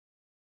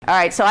All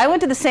right, so I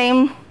went to the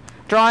same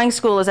drawing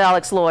school as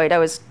Alex Lloyd. I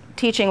was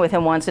teaching with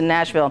him once in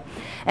Nashville.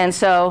 And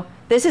so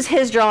this is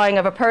his drawing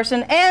of a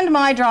person and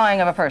my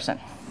drawing of a person.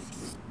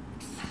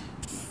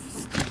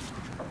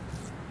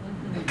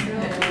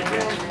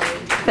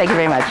 Thank you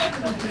very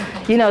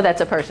much. You know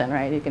that's a person,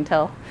 right? You can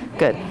tell?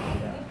 Good.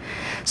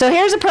 So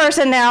here's a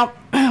person now,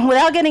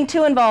 without getting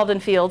too involved in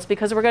fields,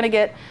 because we're going to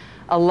get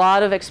a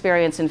lot of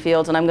experience in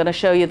fields, and I'm going to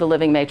show you The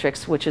Living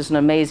Matrix, which is an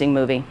amazing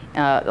movie,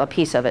 a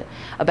piece of it,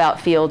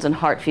 about fields and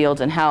heart fields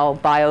and how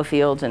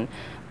biofields and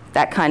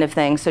that kind of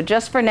thing. So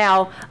just for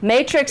now,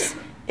 matrix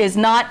is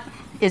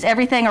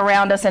everything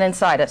around us and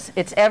inside us.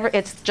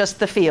 It's just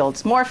the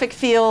fields, morphic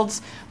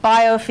fields,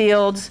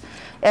 biofields,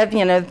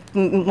 you know,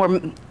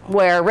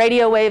 where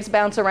radio waves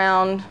bounce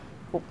around,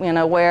 you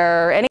know,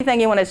 where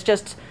anything you want. It's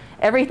just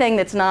everything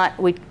that's not,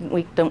 we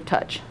don't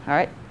touch, all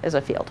right, is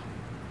a field.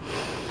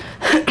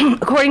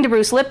 According to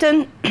Bruce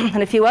Lipton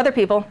and a few other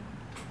people,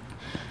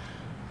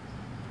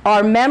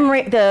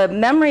 the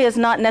memory is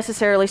not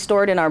necessarily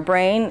stored in our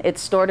brain.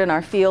 It's stored in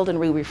our field, and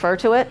we refer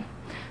to it.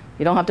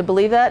 You don't have to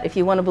believe that. If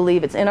you want to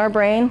believe it's in our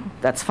brain,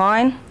 that's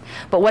fine.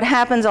 But what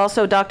happens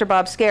also, Dr.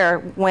 Bob Scare,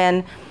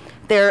 when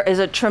there is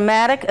a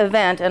traumatic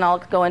event, and I'll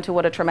go into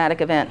what a traumatic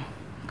event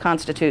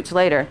constitutes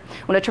later.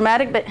 When a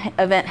traumatic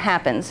event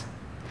happens,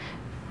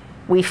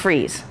 we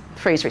freeze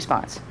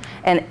response.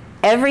 And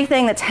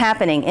everything that's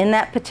happening in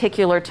that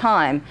particular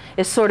time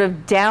is sort of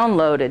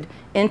downloaded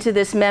into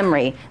this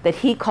memory that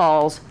he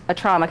calls a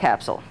trauma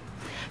capsule.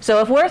 So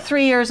if we're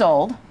 3 years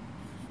old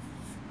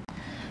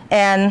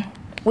and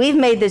we've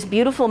made this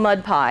beautiful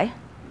mud pie,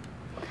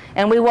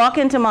 and we walk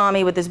into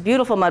mommy with this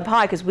beautiful mud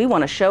pie because we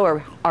want to show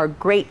her our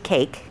great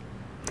cake,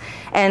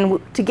 and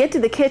to get to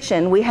the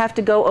kitchen we have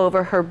to go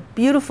over her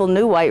beautiful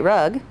new white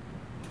rug.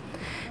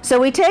 So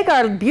we take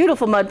our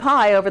beautiful mud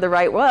pie over the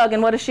right rug,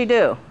 and what does she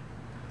do?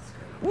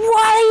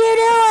 What are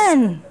you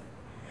doing?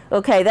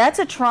 Okay, that's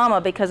a trauma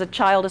because a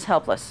child is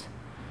helpless.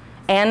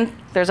 And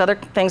there's other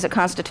things that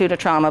constitute a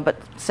trauma, but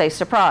say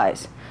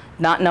surprise,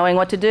 not knowing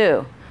what to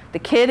do. The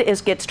kid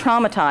gets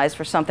traumatized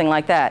for something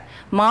like that.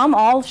 Mom,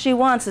 all she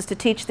wants is to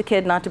teach the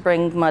kid not to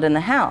bring mud in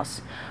the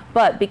house.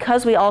 But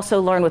because we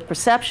also learn with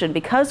perception,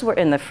 because we're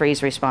in the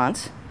freeze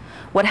response,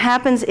 what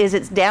happens is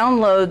it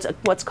downloads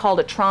what's called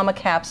a trauma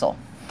capsule.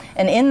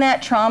 And in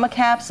that trauma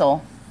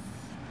capsule,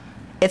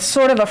 it's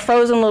sort of a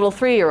frozen little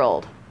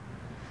 3-year-old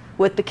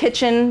with the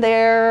kitchen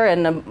there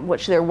and what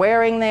they're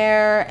wearing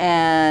there,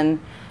 and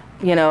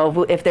you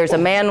know, if there's a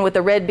man with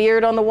a red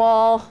beard on the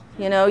wall,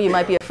 you know, you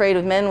might be afraid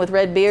of men with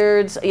red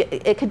beards.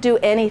 It could do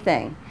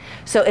anything.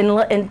 So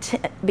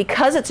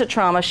because it's a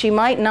trauma, she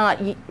might not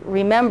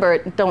remember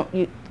it,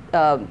 don't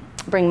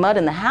bring mud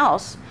in the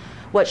house.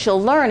 What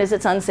she'll learn is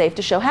it's unsafe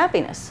to show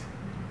happiness.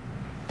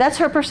 That's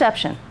her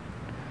perception,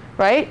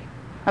 right?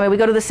 I mean, we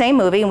go to the same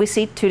movie and we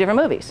see 2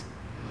 different movies.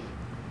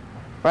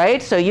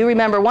 Right? So you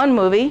remember one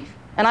movie,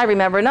 and I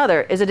remember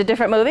another. Is it a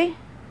different movie?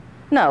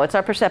 No, it's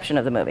our perception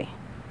of the movie.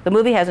 The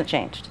movie hasn't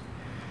changed.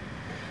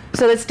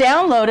 So it's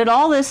downloaded,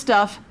 all this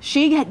stuff.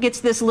 She gets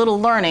this little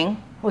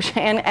learning, which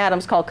Ann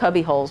Adams called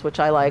cubby holes, which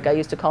I like. I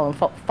used to call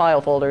them file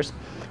folders,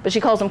 but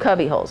she calls them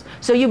cubby holes.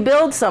 So you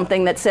build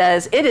something that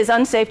says, it is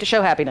unsafe to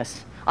show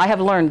happiness. I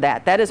have learned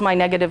that. That is my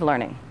negative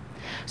learning.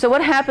 So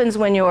what happens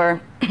when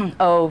you're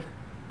 5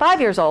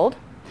 years old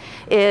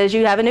is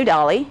you have a new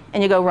dolly,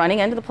 and you go running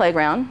into the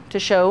playground to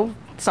show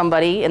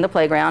somebody in the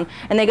playground,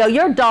 and they go,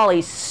 your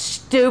dolly's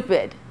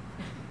stupid.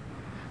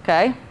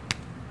 Okay?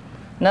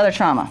 Another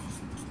trauma.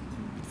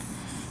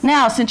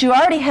 Now, since you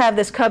already have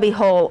this cubby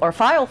hole or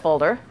file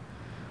folder,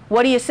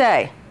 what do you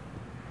say?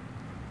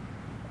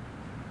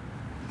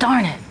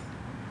 Darn it,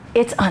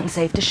 it's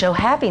unsafe to show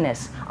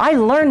happiness. I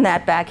learned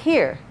that back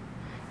here,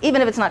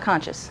 even if it's not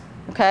conscious.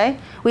 Okay?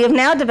 We have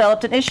now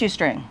developed an issue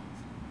string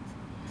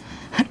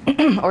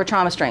or a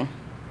trauma string.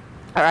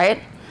 All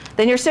right?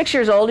 Then you're 6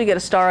 years old, you get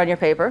a star on your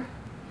paper,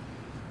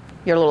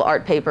 your little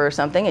art paper or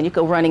something, and you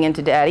go running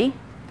into daddy,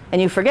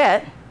 and you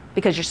forget,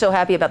 because you're so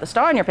happy about the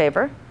star on your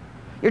paper,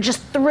 you're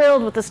just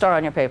thrilled with the star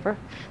on your paper,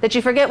 that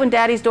you forget when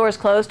daddy's door is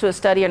closed to a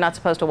study you're not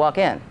supposed to walk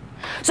in.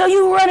 So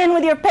you run in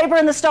with your paper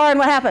and the star, and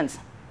what happens?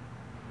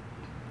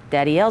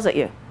 Daddy yells at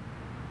you.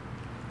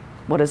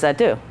 What does that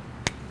do?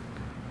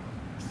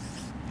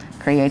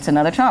 Creates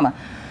another trauma.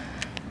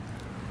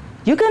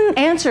 You can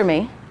answer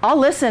me. I'll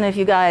listen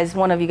if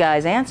one of you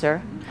guys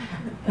answer.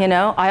 You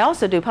know, I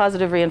also do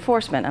positive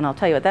reinforcement, and I'll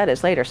tell you what that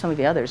is later. Some of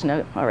you others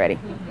know already.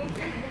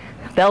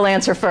 They'll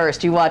answer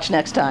first. You watch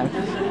next time.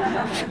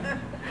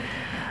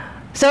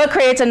 So it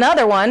creates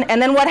another one,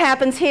 and then what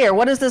happens here?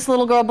 What does this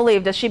little girl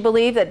believe? Does she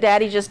believe that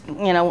daddy just,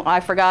 you know, I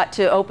forgot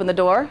to open the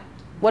door?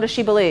 What does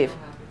she believe?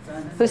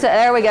 Who said,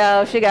 there we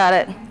go, she got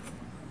it.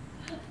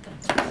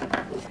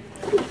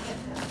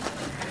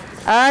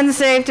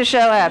 Unsafe to show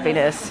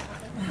happiness.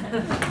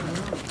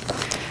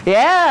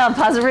 Yeah,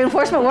 positive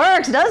reinforcement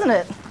works, doesn't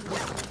it?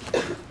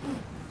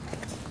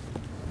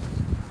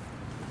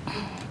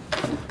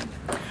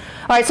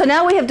 All right, so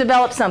now we have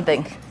developed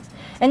something.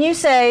 And you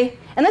say,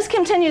 and this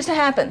continues to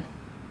happen.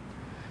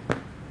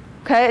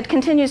 Okay? It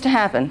continues to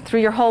happen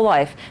through your whole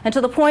life, and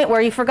to the point where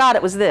you forgot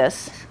it was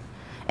this,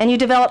 and you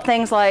develop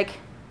things like,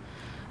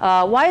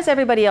 why is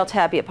everybody else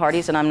happy at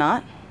parties and I'm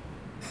not?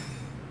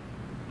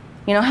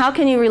 You know, how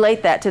can you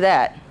relate that to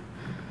that?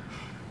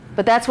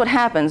 But that's what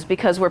happens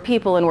because we're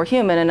people and we're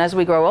human, and as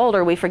we grow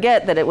older, we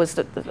forget that it was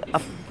a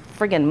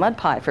friggin' mud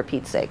pie, for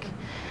Pete's sake.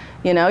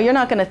 You know, you're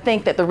not going to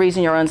think that the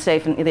reason you're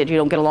unsafe and that you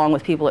don't get along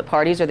with people at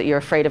parties, or that you're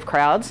afraid of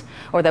crowds,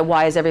 or that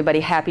why is everybody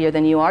happier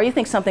than you are. You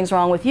think something's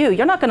wrong with you.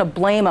 You're not going to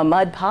blame a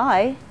mud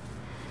pie.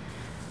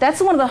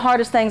 That's one of the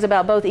hardest things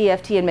about both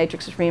EFT and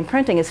matrix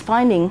reimprinting, is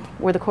finding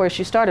where the core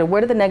issue started.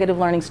 Where did the negative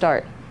learning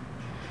start?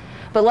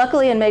 But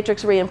luckily in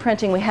matrix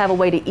reimprinting, we have a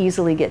way to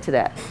easily get to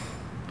that.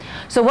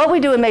 So what we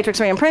do in matrix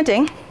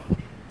reimprinting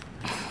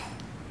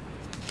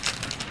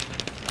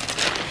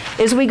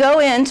is we go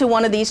into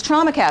one of these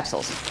trauma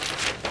capsules.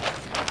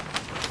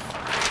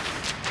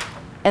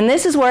 And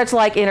this is where it's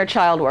like inner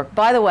child work.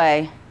 By the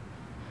way,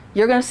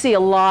 you're going to see a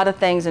lot of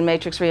things in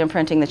matrix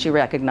reimprinting that you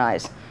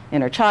recognize.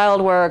 Inner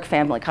child work,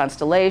 family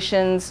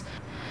constellations.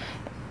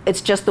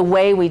 It's just the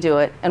way we do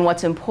it and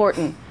what's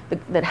important,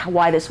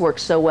 why this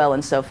works so well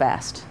and so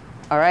fast.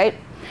 All right?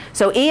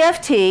 So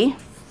EFT,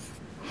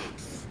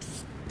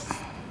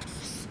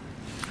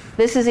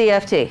 this is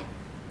EFT.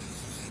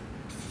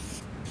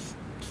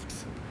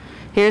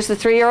 Here's the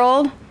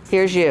 3-year-old,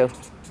 here's you.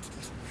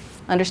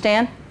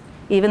 Understand?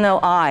 Even though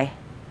I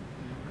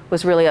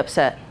was really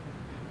upset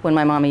when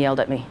my mommy yelled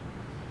at me,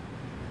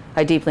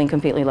 I deeply and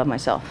completely love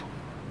myself.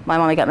 My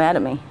mommy got mad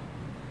at me.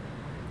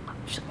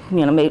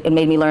 You know, it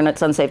made me learn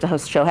it's unsafe to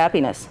show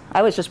happiness.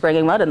 I was just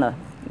bringing mud in the,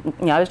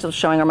 you know, I was just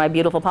showing her my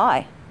beautiful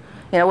pie.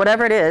 You know,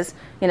 whatever it is,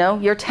 you know,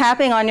 you're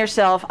tapping on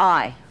yourself,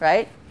 I,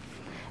 right?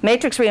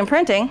 Matrix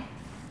reimprinting,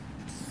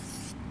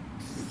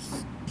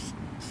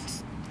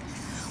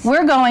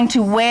 we're going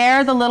to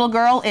where the little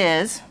girl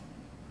is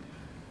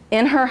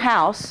in her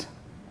house,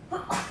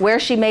 where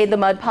she made the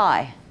mud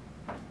pie.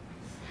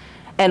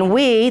 And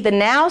we, the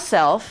now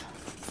self,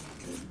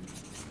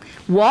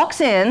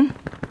 walks in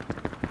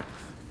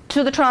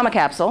to the trauma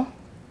capsule,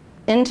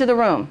 into the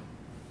room,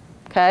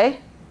 okay?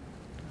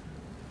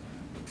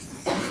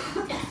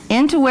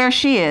 Into where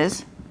she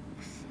is,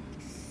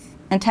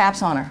 and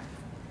taps on her,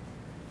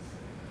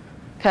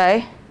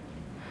 okay?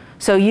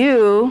 So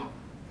you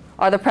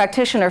are the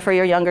practitioner for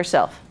your younger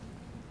self.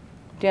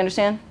 Do you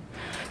understand?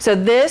 So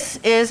this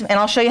is, and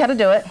I'll show you how to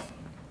do it,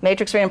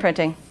 matrix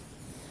reimprinting.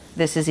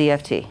 This is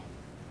EFT.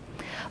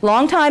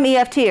 Longtime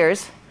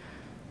EFTers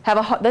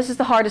have this is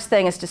the hardest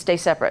thing, is to stay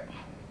separate.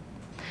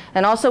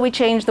 And also we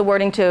changed the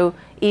wording to,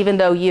 even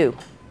though you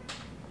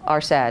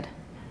are sad,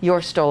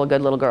 you're still a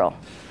good little girl.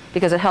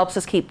 Because it helps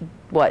us keep,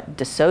 what,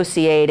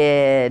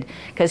 dissociated.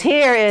 Because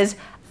here is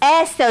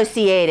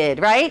associated,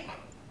 right?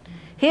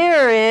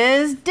 Here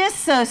is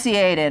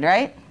dissociated,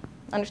 right?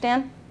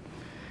 Understand?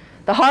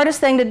 The hardest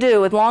thing to do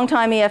with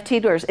longtime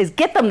EFTers is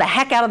get them the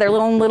heck out of their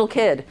little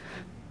kid.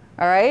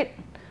 All right?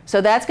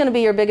 So that's going to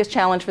be your biggest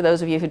challenge for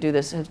those of you who do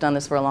this, who've done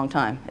this for a long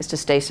time, is to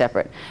stay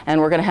separate.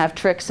 And we're going to have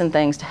tricks and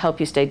things to help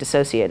you stay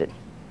dissociated.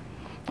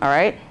 All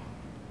right?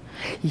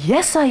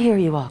 Yes, I hear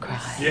you all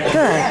cry. Yeah.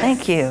 Good,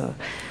 thank you.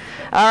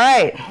 All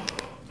right.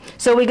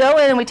 So we go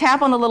in and we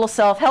tap on the little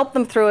self, help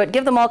them through it,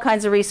 give them all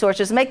kinds of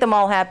resources, make them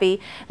all happy,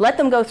 let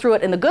them go through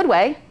it in the good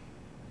way.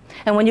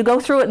 And when you go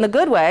through it in the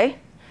good way,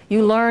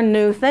 you learn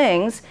new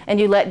things and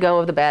you let go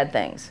of the bad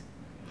things.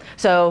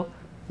 So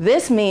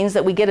this means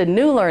that we get a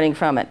new learning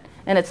from it.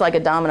 And it's like a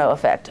domino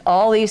effect.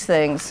 All these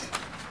things.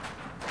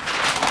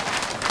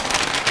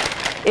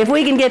 If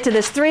we can get to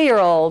this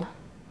 3-year-old,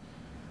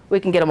 we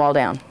can get them all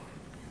down.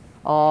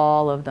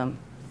 All of them.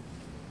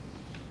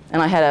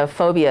 And I had a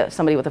phobia,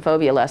 somebody with a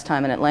phobia last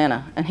time in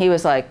Atlanta, and he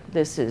was like,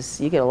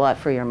 you get a lot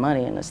for your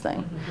money in this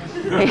thing.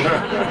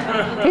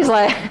 He's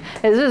like,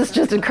 this is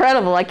just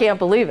incredible, I can't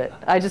believe it.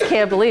 I just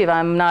can't believe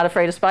I'm not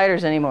afraid of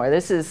spiders anymore.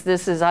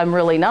 I'm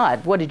really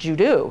not. What did you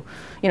do?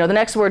 You know, the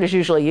next word is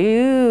usually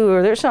you,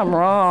 or there's something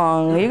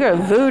wrong. You got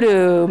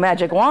voodoo,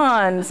 magic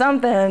wand,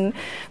 something,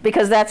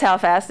 because that's how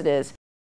fast it is.